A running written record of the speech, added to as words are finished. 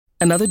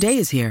Another day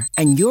is here,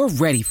 and you're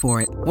ready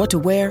for it. What to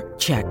wear?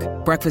 Check.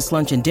 Breakfast,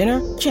 lunch, and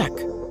dinner? Check.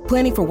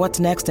 Planning for what's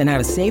next and how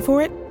to save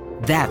for it?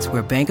 That's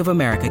where Bank of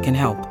America can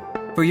help.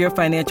 For your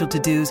financial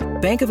to-dos,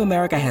 Bank of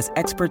America has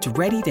experts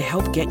ready to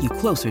help get you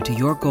closer to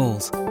your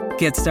goals.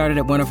 Get started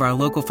at one of our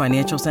local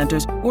financial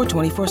centers or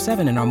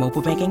 24/7 in our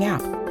mobile banking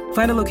app.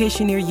 Find a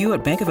location near you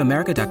at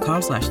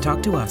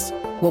bankofamerica.com/talktous.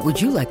 What would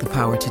you like the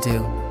power to do?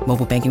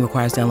 Mobile banking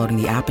requires downloading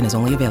the app and is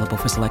only available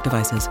for select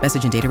devices.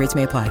 Message and data rates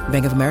may apply.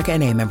 Bank of America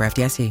N.A., member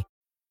FDIC.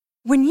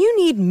 When you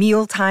need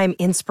mealtime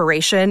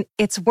inspiration,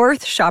 it's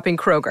worth shopping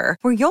Kroger,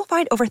 where you'll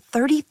find over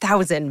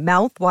 30,000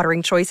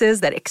 mouth-watering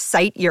choices that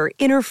excite your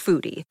inner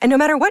foodie. And no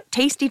matter what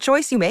tasty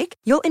choice you make,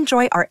 you'll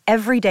enjoy our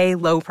everyday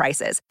low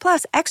prices,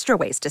 plus extra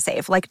ways to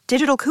save, like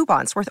digital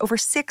coupons worth over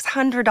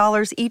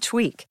 $600 each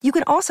week. You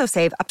can also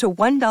save up to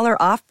 $1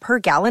 off per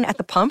gallon at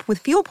the pump with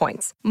fuel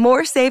points.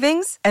 More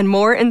savings and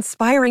more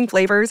inspiring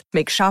flavors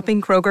make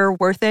shopping Kroger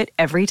worth it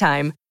every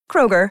time.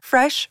 Kroger,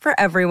 fresh for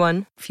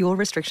everyone. Fuel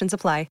restrictions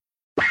apply.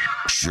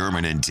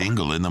 Sherman and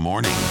Tingle in the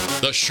morning.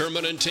 The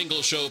Sherman and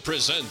Tingle Show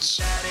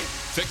presents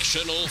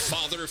Fictional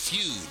Father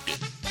Feud.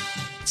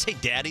 Say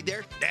daddy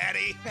there.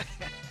 Daddy.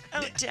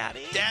 Oh,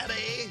 Daddy.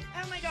 Daddy.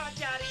 Oh, my God,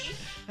 Daddy.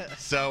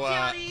 So,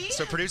 Daddy.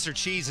 so producer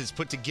Cheese has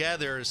put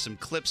together some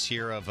clips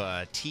here of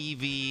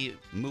TV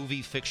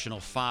movie fictional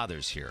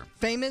fathers here.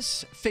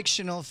 Famous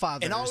fictional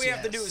fathers. And all we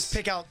have to do is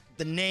pick out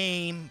the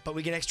name, but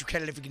we get extra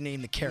credit if we can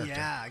name the character.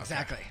 Yeah,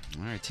 exactly.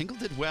 All right, Tingle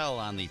did well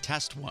on the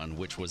test one,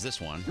 which was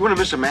this one. You want to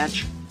miss a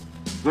match?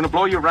 You want to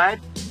blow your ride?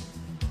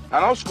 I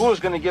know school is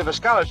going to give a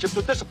scholarship to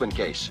a discipline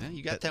case. Yeah,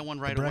 you got that one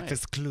right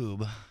Breakfast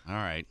Club.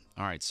 away.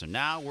 All right. So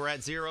now we're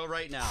at 0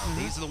 right now.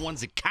 These are the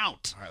ones that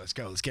count. All right, let's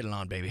go. Let's get it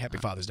on, baby. Happy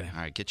Father's Day.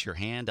 All right, get your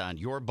hand on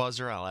your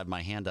buzzer. I'll have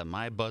my hand on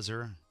my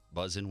buzzer.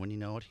 Buzz in when you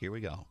know it. Here we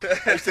go.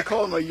 I used to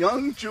call him a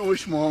young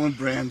Jewish Marlon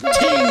Brando.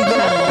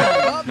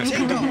 Tingle.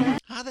 Tingle.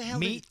 How the hell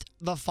Meet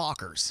the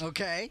Fockers.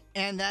 Okay,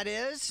 and that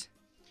is?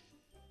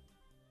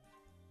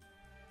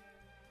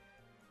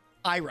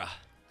 Ira.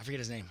 I forget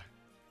his name.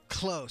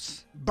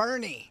 Close.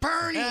 Bernie.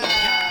 Bernie.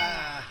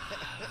 I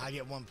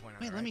get 1 point.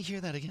 Wait, let me hear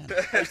that again.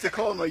 I used to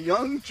call him a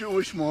young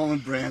Jewish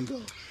Marlon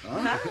Brando.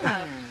 Huh?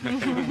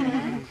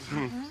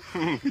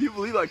 Can you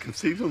believe I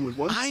conceived him with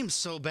one? I'm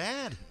so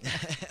bad.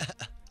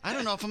 I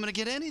don't know if I'm going to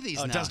get any of these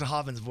now. Dustin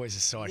Hoffman's voice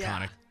is so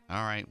iconic.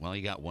 All right, well,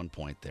 you got 1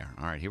 point there.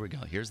 All right, here we go.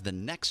 Here's the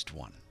next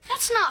one.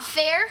 That's not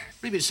fair.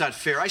 What do you mean it's not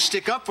fair? I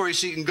stick up for you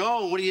so you can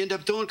go. What do you end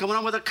up doing? Coming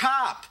on with a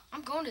cop.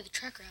 I'm going to the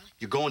truck rally.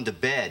 You're going to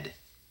bed.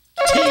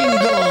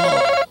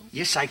 Tingle.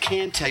 Yes, I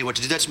can tell you what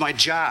to do. That's my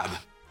job.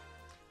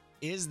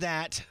 Is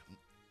that,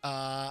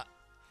 oh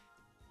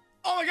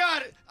my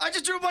God, I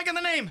just drew a blank on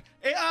the name.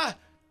 Oh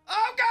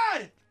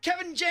God,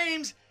 Kevin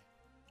James.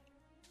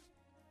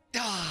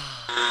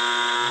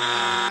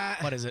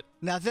 What is it?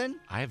 Nothing?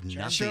 I have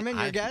nothing. Sherman,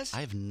 your guess?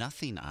 I have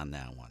nothing on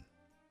that one.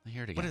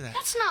 Hear it again. What is that?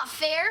 That's not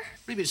fair.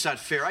 What do you mean it's not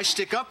fair? I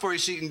stick up for you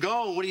so you can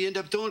go. What do you end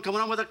up doing?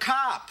 Coming on with a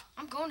cop.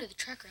 I'm going to the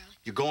truck rally.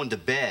 You're going to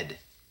bed.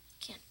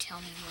 Can't tell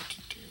me what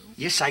to do.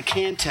 Yes, I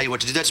can tell you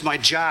what to do. That's my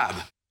job. I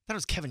thought it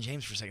was Kevin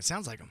James for a second.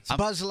 Sounds like him.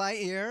 Buzz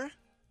Lightyear.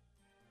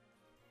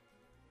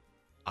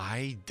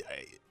 I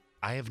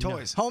have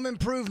Toys. Home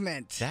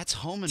Improvement. That's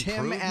Home Tim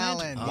Improvement?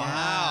 Allen.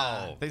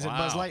 Wow. They said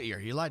Buzz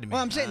Lightyear. You lied to me.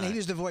 Well, I'm saying he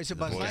was the voice of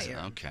Buzz Voice-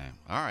 Lightyear. Okay.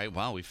 All right.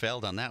 Well, we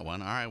failed on that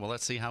one. All right. Well,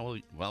 let's see how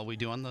well we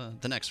do on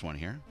the next one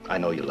here. I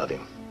know you love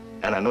him,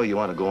 and I know you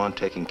want to go on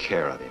taking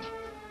care of him.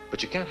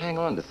 But you can't hang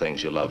on to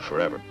things you love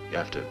forever. You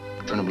have to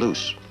turn them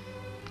loose,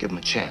 give them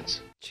a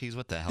chance. Jeez,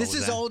 what the hell This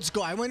was is that? old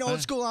school. I went old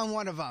school on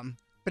one of them,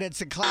 but it's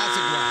a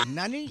classic one.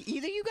 None of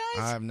either you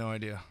guys? I have no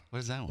idea. What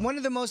is that one? One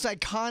of the most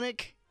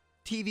iconic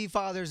TV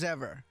fathers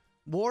ever.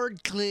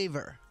 Ward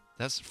Cleaver.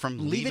 That's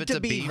from Leave It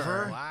to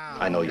Beaver. Wow.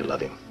 I know you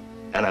love him,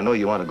 and I know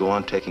you want to go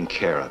on taking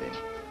care of him.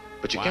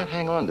 But you can't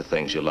hang on to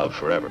things you love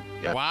forever.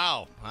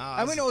 Wow.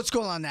 I went old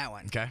school on that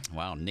one. Okay.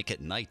 Wow. Nick at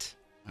Night.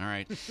 All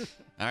right.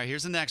 All right.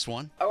 Here's the next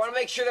one. I want to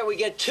make sure that we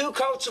get 2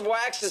 coats of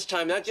wax this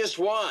time, not just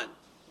one.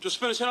 Just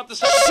finishing up the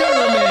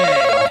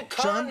Sherman. Don't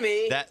con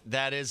me.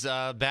 That is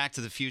Back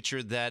to the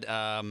Future. That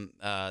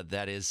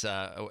is.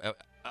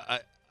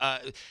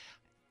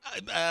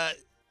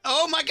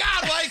 Oh my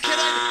God! Why can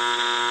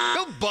I?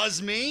 Don't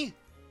buzz me.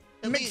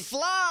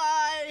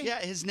 McFly. Yeah,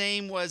 his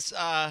name was.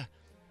 Why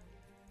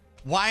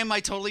am I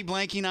totally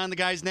blanking on the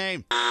guy's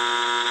name?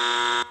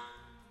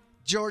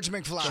 George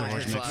McFly.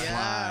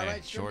 Yeah,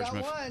 right. George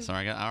McFly.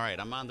 Sorry, all right.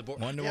 I'm on the board.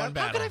 1-1 How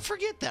battle. could I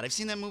forget that? I've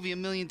seen that movie a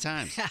million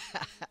times.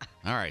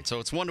 All right, so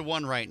it's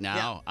 1-1 right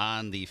now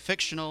on the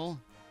fictional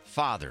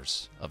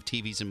fathers of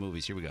TVs and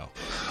movies. Here we go.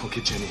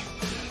 Okay, Jenny.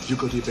 You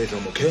go to your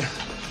bedroom, okay?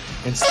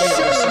 And stay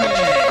on the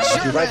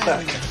side. I'll be right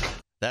back.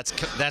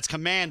 That's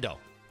Commando.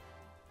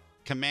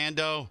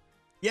 Commando.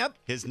 Yep.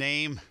 His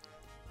name.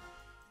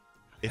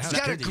 He's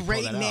got a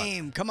great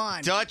name. Come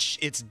on. Dutch.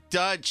 It's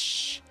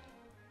Dutch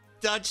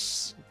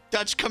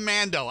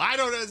Commando. I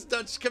don't know. It's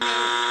Dutch Commando.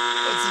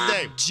 What's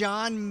his name?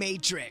 John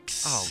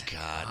Matrix. Oh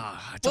God.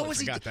 I totally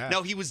forgot that.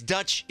 No, he was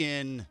Dutch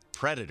in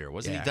Predator.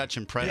 Wasn't he Dutch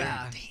in Predator?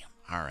 Yeah. Damn.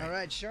 All right. All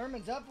right,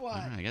 Sherman's up one.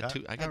 All right, I got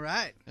two. I got, All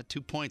right. got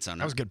 2 points on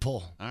that. That was a good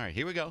pull. All right,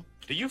 here we go.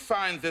 Do you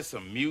find this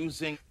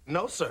amusing?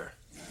 No, sir.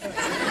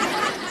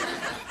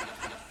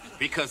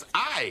 Because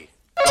I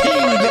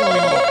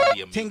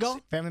Tingle.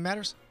 Family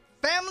Matters?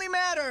 Family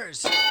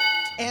Matters.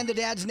 And the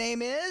dad's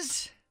name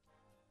is?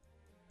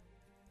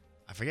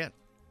 I forget.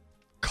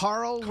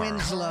 Carl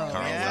Winslow.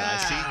 Carl, Yeah.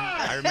 I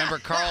see. I remember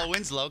Carl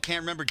Winslow.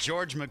 Can't remember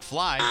George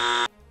McFly.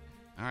 All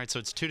right, so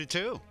it's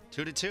 2-2.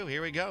 2-2.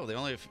 Here we go. There are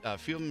only a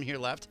few of them here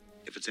left.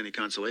 If it's any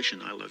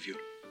consolation, I love you.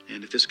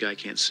 And if this guy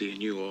can't see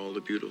in you all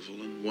the beautiful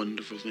and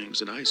wonderful things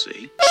that I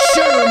see.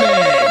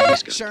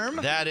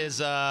 Sherman. That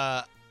is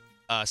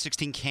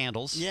 16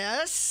 Candles.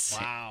 Yes.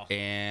 Wow.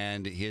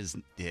 And his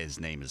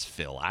name is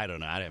Phil. I don't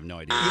know. I have no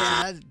idea.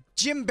 Yeah,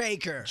 Jim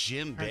Baker.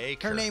 Jim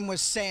Baker. Her name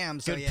was Sam,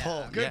 so Good yeah.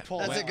 pull. Good pull.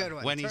 That's a good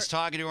one. When he's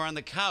talking to her on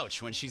the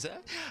couch, when she's, I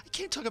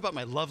can't talk about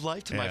my love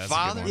life to my that's a good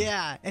father. one.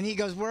 Yeah, and he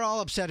goes, we're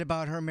all upset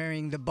about her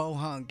marrying the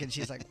bohunk. And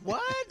she's like,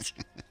 what?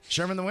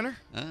 Sherman the winner?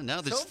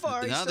 No, there's, So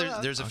far, he's still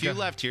up. there's a few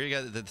left here. You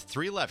got the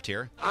 3 left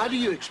here. How do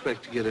you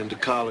expect to get into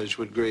college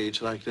with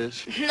grades like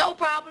this? No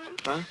problem.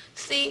 Huh?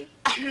 See,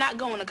 I'm not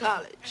going to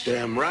college.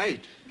 Damn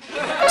right. So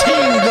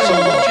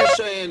what you're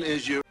saying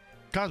is you...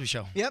 Cosby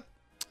Show. Yep.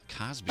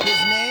 Cosby. His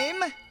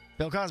name?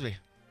 Bill Cosby.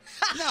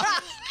 No.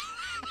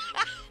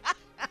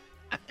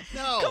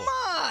 No. Come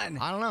on.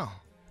 I don't know.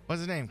 What's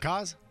his name?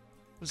 Cos? It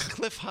was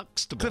Cliff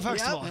Huxtable. Cliff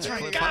Huxtable. Yep. That's There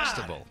right. you Cliff go.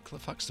 Huxtable.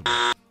 Cliff Huxtable.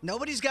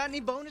 Nobody's got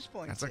any bonus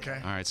points. That's okay.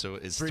 All right, so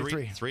it's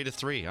 3-3.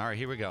 3-3. All right,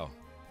 here we go.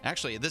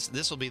 Actually,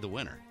 this will be the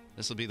winner.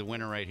 This will be the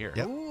winner right here.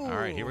 Yep. All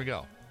right, here we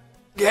go.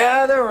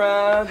 Gather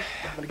around.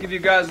 I'm gonna give you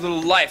guys a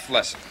little life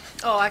lesson.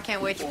 Oh, I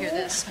can't wait to hear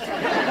this.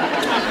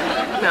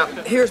 Now,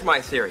 here's my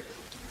theory.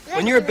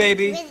 When you're a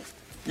baby,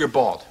 you're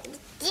bald.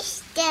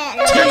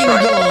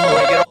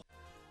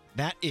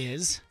 That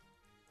is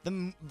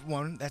the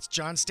one. That's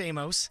John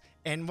Stamos.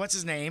 And what's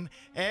his name?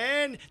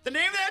 And the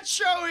name of that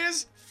show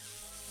is...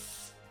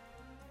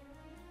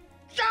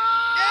 Yeah,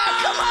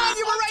 come on.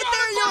 You were right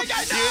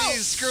there. You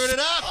screwed it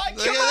up. Oh,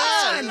 Look come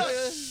at on.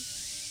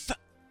 that.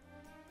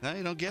 No,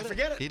 you don't get it.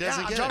 Forget it. He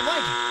doesn't Yeah, get John it.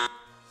 White.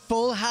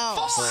 Full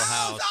House. Full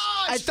House.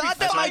 I thought that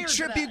That's might right.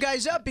 trip you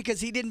guys up because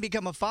he didn't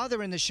become a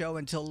father in the show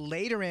until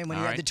later in when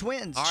he All had right. the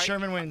twins. All right.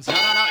 Sherman wins. No.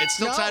 It's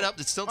still No. tied up.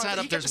 It's still tied he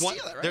up. got There's to one.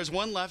 steal it, right? There's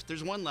one left.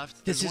 There's one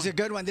left. This There's is a one.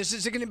 good one. This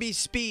is going to be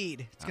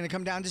speed. It's going to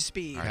come down to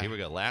speed. All right, here we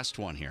go. Last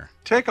one here.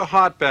 Take a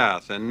hot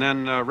bath and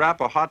then wrap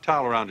a hot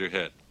towel around your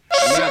head.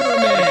 And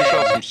then make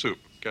yourself some soup.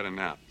 Get a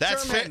nap.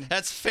 That's Sherman.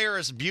 that's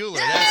Ferris Bueller.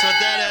 That's what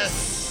that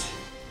is.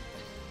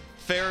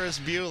 Ferris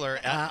Bueller.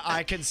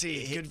 I can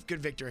see.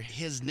 Good victory.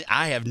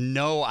 I have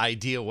no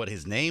idea what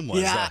his name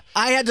was. Yeah,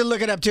 I had to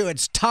look it up too.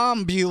 It's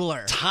Tom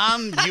Bueller.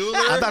 Tom Bueller?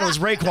 I thought it was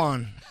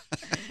Raekwon.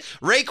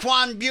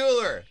 Raekwon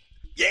Bueller.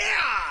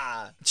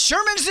 Yeah.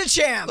 Sherman's the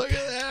champ. Look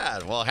at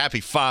that. Well, happy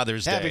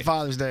Father's Day. Happy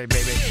Father's Day,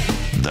 baby.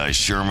 The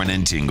Sherman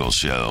and Tingle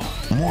Show.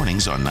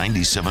 Mornings on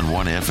 97.1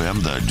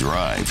 FM The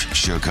Drive,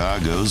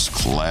 Chicago's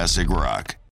classic rock.